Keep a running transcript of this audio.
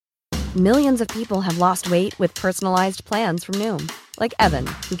Millions of people have lost weight with personalized plans from Noom. Like Evan,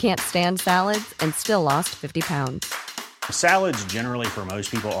 who can't stand salads and still lost 50 pounds. Salads generally for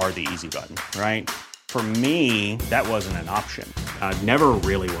most people are the easy button, right? For me, that wasn't an option. I never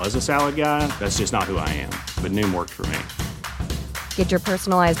really was a salad guy. That's just not who I am. But Noom worked for me. Get your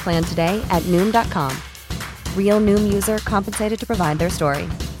personalized plan today at Noom.com. Real Noom user compensated to provide their story.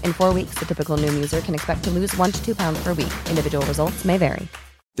 In 4 weeks, the typical Noom user can expect to lose 1 to 2 pounds per week. Individual results may vary.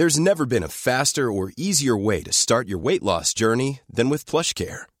 There's never been a faster or easier way to start your weight loss journey than with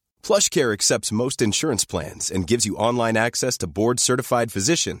PlushCare. PlushCare accepts most insurance plans and gives you online access to board-certified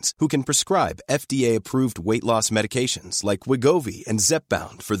physicians who can prescribe FDA-approved weight loss medications like Wegovy and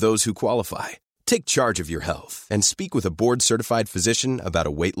Zepbound for those who qualify. Take charge of your health and speak with a board-certified physician about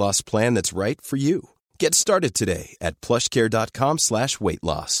a weight loss plan that's right for you. Get started today at plushcare.com/weight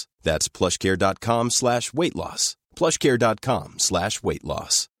loss. That's plushcare.com/weight loss. plushcare.com/weight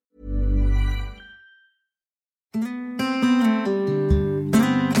loss.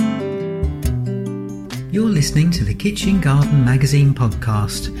 You're listening to the Kitchen Garden Magazine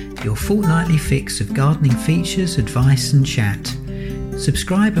podcast, your fortnightly fix of gardening features, advice and chat.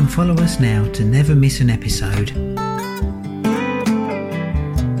 Subscribe and follow us now to never miss an episode.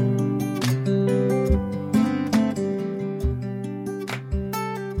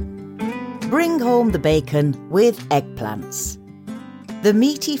 Bring home the bacon with eggplants. The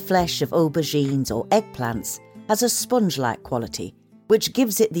meaty flesh of aubergines or eggplants has a sponge-like quality, which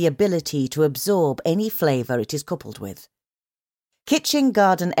gives it the ability to absorb any flavour it is coupled with. Kitchen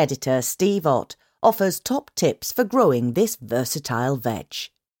Garden editor Steve Ott offers top tips for growing this versatile veg.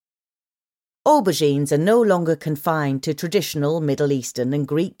 Aubergines are no longer confined to traditional Middle Eastern and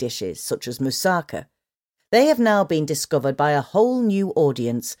Greek dishes such as moussaka. They have now been discovered by a whole new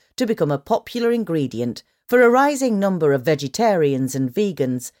audience to become a popular ingredient for a rising number of vegetarians and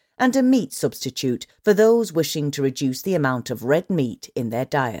vegans, and a meat substitute for those wishing to reduce the amount of red meat in their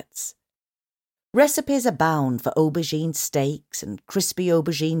diets. Recipes abound for aubergine steaks and crispy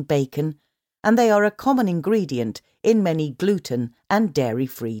aubergine bacon, and they are a common ingredient in many gluten and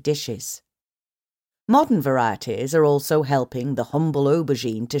dairy-free dishes. Modern varieties are also helping the humble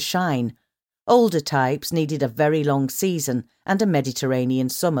aubergine to shine. Older types needed a very long season and a Mediterranean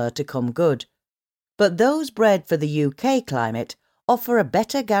summer to come good. But those bred for the UK climate offer a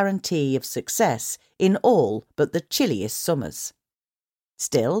better guarantee of success in all but the chilliest summers.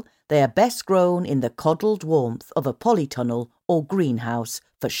 Still, they are best grown in the coddled warmth of a polytunnel or greenhouse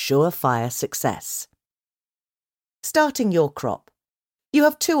for surefire success. Starting your crop. You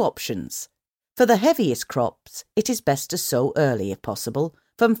have two options. For the heaviest crops, it is best to sow early if possible,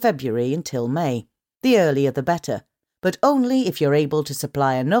 from February until May. The earlier the better, but only if you're able to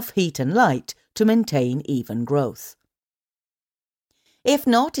supply enough heat and light to maintain even growth. If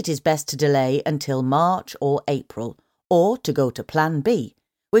not, it is best to delay until March or April, or to go to Plan B,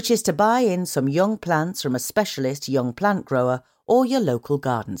 which is to buy in some young plants from a specialist young plant grower or your local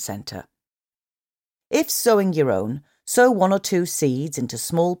garden centre. If sowing your own, sow 1 or 2 seeds into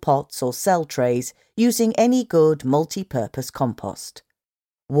small pots or cell trays using any good multi-purpose compost.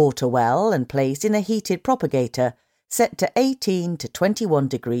 Water well and place in a heated propagator set to 18 to 21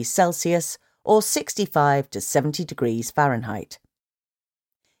 degrees Celsius or 65 to 70 degrees Fahrenheit.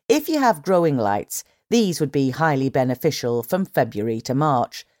 If you have growing lights, these would be highly beneficial from February to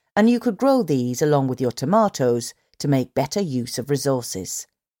March, and you could grow these along with your tomatoes to make better use of resources.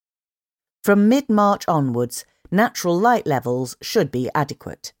 From mid-March onwards, natural light levels should be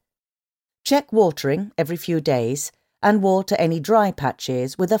adequate. Check watering every few days and water any dry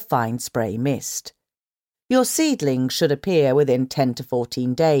patches with a fine spray mist. Your seedlings should appear within 10 to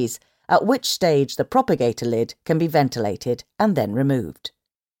 14 days, at which stage the propagator lid can be ventilated and then removed.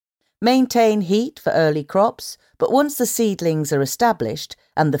 Maintain heat for early crops, but once the seedlings are established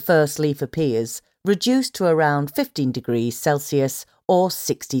and the first leaf appears, reduce to around 15 degrees Celsius or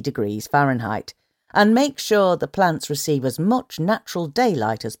 60 degrees Fahrenheit, and make sure the plants receive as much natural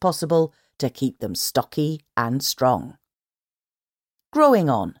daylight as possible to keep them stocky and strong. Growing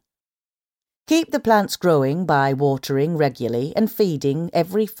on. Keep the plants growing by watering regularly and feeding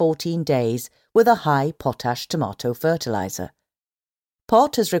every 14 days with a high potash tomato fertiliser.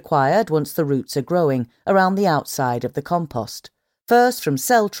 Pot is required once the roots are growing around the outside of the compost, first from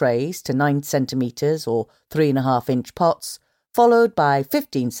cell trays to 9 centimetres or 3.5-inch pots, followed by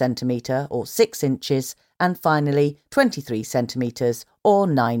 15 centimetre or 6 inches, and finally 23 centimetres or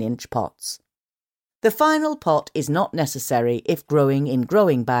 9-inch pots. The final pot is not necessary if growing in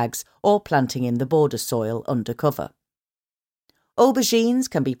growing bags or planting in the border soil under cover. Aubergines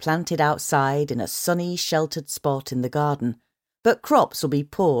can be planted outside in a sunny, sheltered spot in the garden, but crops will be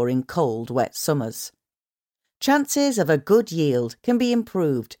poor in cold, wet summers. Chances of a good yield can be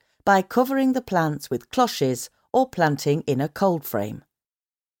improved by covering the plants with cloches or planting in a cold frame.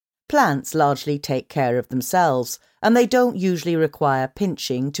 Plants largely take care of themselves, and they don't usually require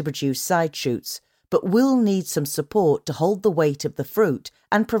pinching to produce side shoots, but will need some support to hold the weight of the fruit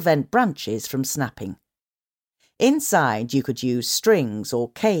and prevent branches from snapping. Inside, you could use strings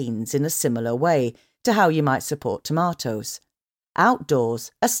or canes in a similar way to how you might support tomatoes.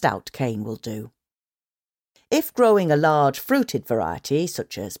 Outdoors, a stout cane will do. If growing a large fruited variety,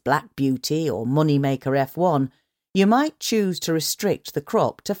 such as Black Beauty or Moneymaker F1, you might choose to restrict the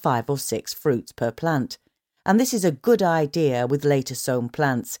crop to 5 or 6 fruits per plant, and this is a good idea with later sown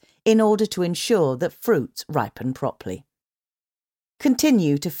plants in order to ensure that fruits ripen properly.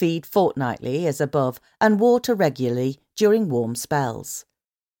 Continue to feed fortnightly as above and water regularly during warm spells.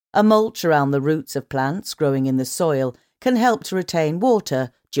 A mulch around the roots of plants growing in the soil can help to retain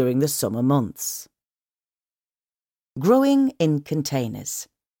water during the summer months. Growing in containers.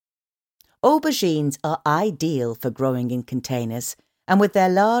 Aubergines are ideal for growing in containers, and with their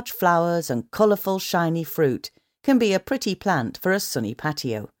large flowers and colourful shiny fruit can be a pretty plant for a sunny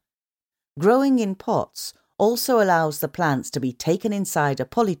patio. Growing in pots also allows the plants to be taken inside a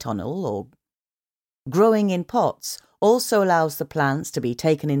polytunnel or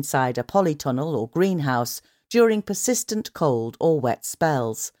greenhouse during persistent cold or wet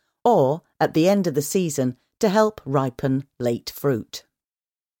spells, or at the end of the season to help ripen late fruit.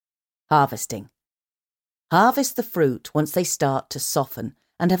 Harvesting. Harvest the fruit once they start to soften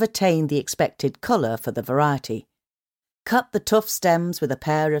and have attained the expected colour for the variety. Cut the tough stems with a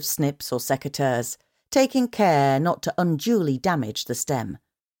pair of snips or secateurs, taking care not to unduly damage the stem.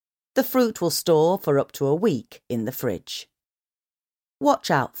 The fruit will store for up to a week in the fridge.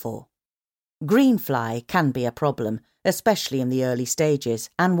 Watch out for. Greenfly can be a problem, especially in the early stages,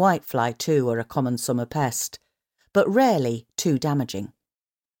 and whitefly too are a common summer pest, but rarely too damaging.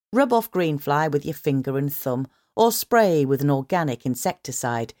 Rub off greenfly with your finger and thumb, or spray with an organic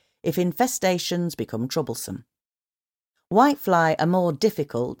insecticide if infestations become troublesome. Whitefly are more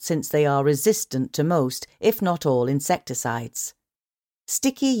difficult since they are resistant to most, if not all, insecticides.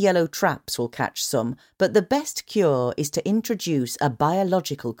 Sticky yellow traps will catch some, but the best cure is to introduce a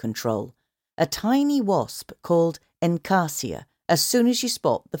biological control, a tiny wasp called Encarsia, as soon as you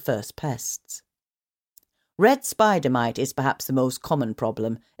spot the first pests. Red spider mite is perhaps the most common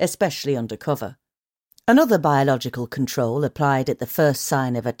problem, especially under cover. Another biological control applied at the first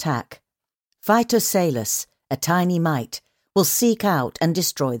sign of attack. Phytosalus, a tiny mite, will seek out and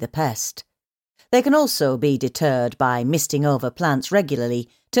destroy the pest. They can also be deterred by misting over plants regularly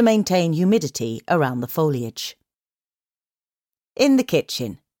to maintain humidity around the foliage. In the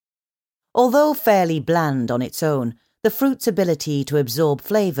kitchen. Although fairly bland on its own, the fruit's ability to absorb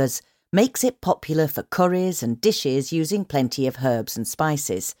flavours makes it popular for curries and dishes using plenty of herbs and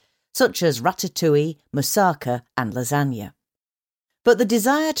spices, such as ratatouille, moussaka and lasagna. But the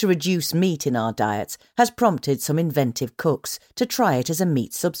desire to reduce meat in our diets has prompted some inventive cooks to try it as a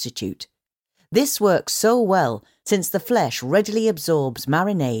meat substitute. This works so well since the flesh readily absorbs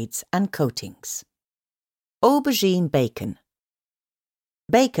marinades and coatings. Aubergine bacon.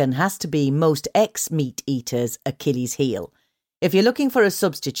 Bacon has to be most ex-meat eaters' Achilles' heel. If you're looking for a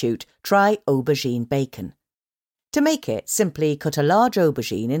substitute, try aubergine bacon. To make it, simply cut a large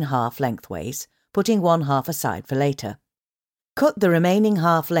aubergine in half lengthways, putting one half aside for later. Cut the remaining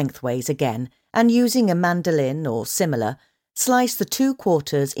half lengthways again, and using a mandolin or similar, slice the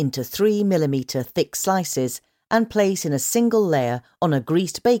 2/4 into 3 mm thick slices and place in a single layer on a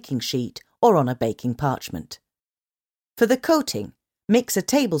greased baking sheet or on a baking parchment. For the coating, mix a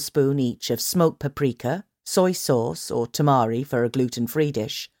tablespoon each of smoked paprika, soy sauce or tamari for a gluten-free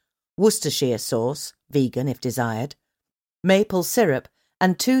dish, Worcestershire sauce, vegan if desired, maple syrup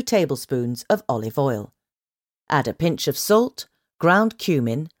and 2 tablespoons of olive oil. Add a pinch of salt, ground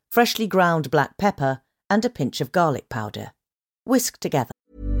cumin, freshly ground black pepper and a pinch of garlic powder. Whisk together.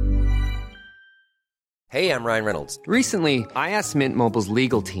 Hey, I'm Ryan Reynolds. Recently, I asked Mint Mobile's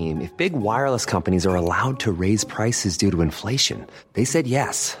legal team if big wireless companies are allowed to raise prices due to inflation. They said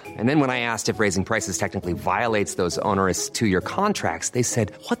yes. And then when I asked if raising prices technically violates those onerous 2-year contracts, they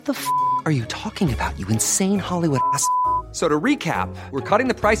said, "What the f*** are you talking about, you insane Hollywood ass?" So to recap, we're cutting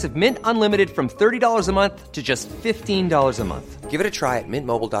the price of Mint Unlimited from $30 a month to just $15 a month. Give it a try at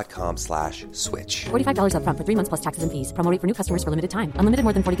mintmobile.com/switch. $45 up front for 3 months plus taxes and fees. Promo rate for new customers for limited time. Unlimited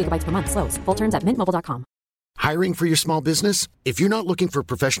more than 40 gigabytes per month. Slows full terms at mintmobile.com. Hiring for your small business? If you're not looking for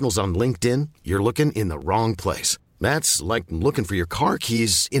professionals on LinkedIn, you're looking in the wrong place. That's like looking for your car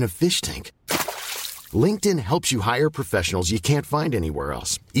keys in a fish tank. LinkedIn helps you hire professionals you can't find anywhere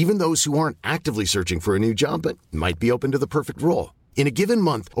else, even those who aren't actively searching for a new job but might be open to the perfect role. In a given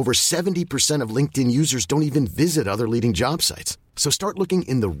month, over 70% of LinkedIn users don't even visit other leading job sites. So start looking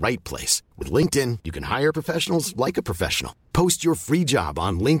in the right place. With LinkedIn, you can hire professionals like a professional. Post your free job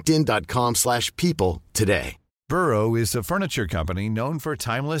on linkedin.com/people today. Burrow is a furniture company known for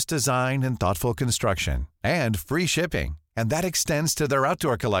timeless design and thoughtful construction, and free shipping, and that extends to their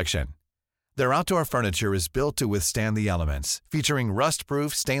outdoor collection. Their outdoor furniture is built to withstand the elements, featuring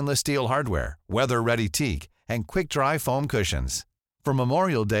rust-proof stainless steel hardware, weather-ready teak, and quick-dry foam cushions. For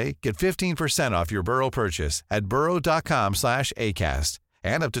Memorial Day, get 15% off your Burrow purchase at burrow.com/ACAST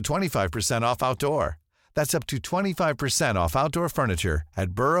and up to 25% off outdoor. That's up to 25% off outdoor furniture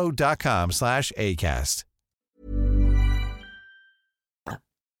at burrow.com/ACAST.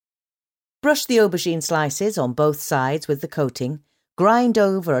 Brush the aubergine slices on both sides with the coating, grind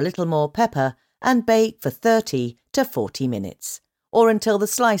over a little more pepper and bake for 30 to 40 minutes, or until the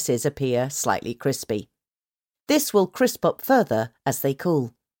slices appear slightly crispy. This will crisp up further as they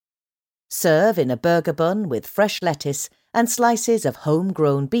cool. Serve in a burger bun with fresh lettuce and slices of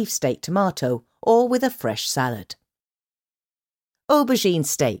home-grown beefsteak tomato or with a fresh salad. Aubergine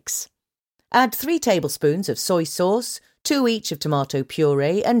steaks. Add 3 tablespoons of soy sauce, 2 each of tomato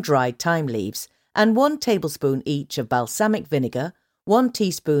puree and dried thyme leaves, and 1 tablespoon each of balsamic vinegar, 1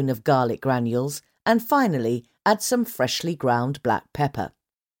 teaspoon of garlic granules, and finally add some freshly ground black pepper.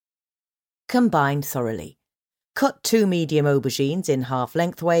 Combine thoroughly. Cut 2 medium aubergines in half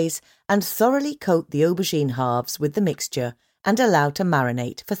lengthways and thoroughly coat the aubergine halves with the mixture and allow to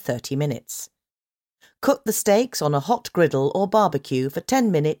marinate for 30 minutes. Cook the steaks on a hot griddle or barbecue for 10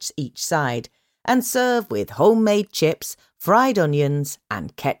 minutes each side and serve with homemade chips, fried onions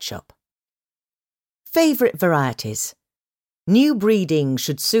and ketchup. Favourite varieties. New breeding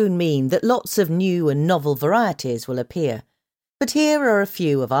should soon mean that lots of new and novel varieties will appear, but here are a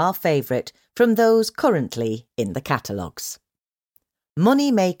few of our favourite from those currently in the catalogues.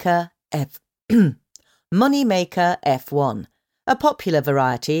 Moneymaker F1, a popular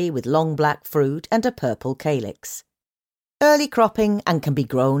variety with long black fruit and a purple calyx. Early cropping and can be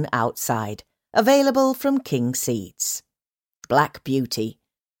grown outside. Available from King Seeds. Black Beauty.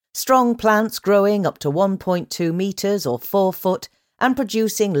 Strong plants growing up to 1.2 metres or 4 foot and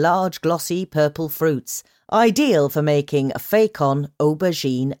producing large glossy purple fruits, ideal for making a Fécon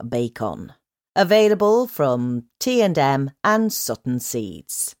aubergine bacon. Available from T&M and Sutton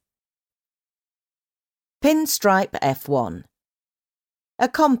Seeds. Pinstripe F1. A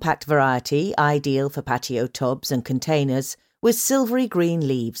compact variety ideal for patio tubs and containers with silvery green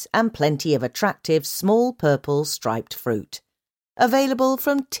leaves and plenty of attractive small purple striped fruit. Available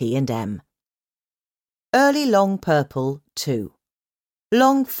from T&M. Early Long Purple 2.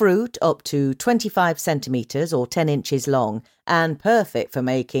 Long fruit up to 25 centimetres or 10 inches long and perfect for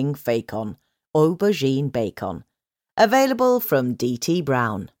making Fécon aubergine bacon. Available from D.T.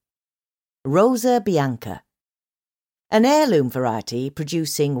 Brown. Rosa Bianca. An heirloom variety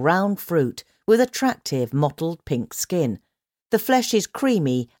producing round fruit with attractive mottled pink skin. The flesh is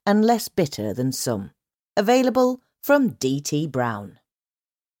creamy and less bitter than some. Available from D.T. Brown.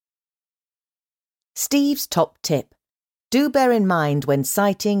 Steve's top tip. Do bear in mind when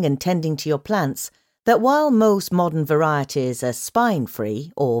sighting and tending to your plants that while most modern varieties are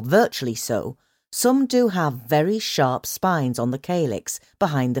spine-free or virtually so, some do have very sharp spines on the calyx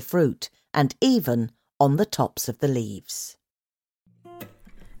behind the fruit and even on the tops of the leaves.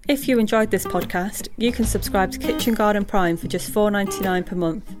 If you enjoyed this podcast, you can subscribe to Kitchen Garden Prime for just $4.99 per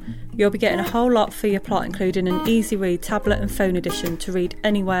month. You'll be getting a whole lot for your plot, including an easy read tablet and phone edition to read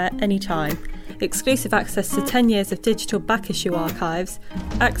anywhere, anytime, exclusive access to 10 years of digital back issue archives,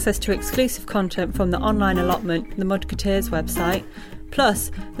 access to exclusive content from the online allotment, the Mudketeers website, plus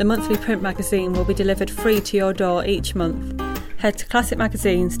the monthly print magazine will be delivered free to your door each month. Head to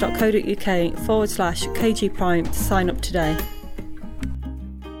classicmagazines.co.uk/KG Prime to sign up today.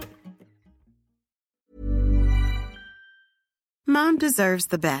 Mom deserves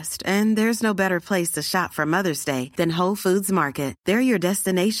the best, and there's no better place to shop for Mother's Day than Whole Foods Market. They're your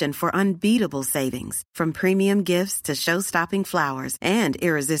destination for unbeatable savings, from premium gifts to show-stopping flowers and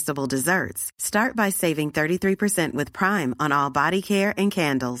irresistible desserts. Start by saving 33% with Prime on all body care and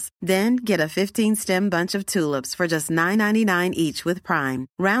candles. Then get a 15-stem bunch of tulips for just $9.99 each with Prime.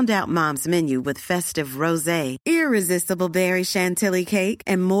 Round out Mom's menu with festive rosé, irresistible berry chantilly cake,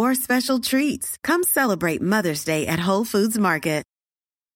 and more special treats. Come celebrate Mother's Day at Whole Foods Market.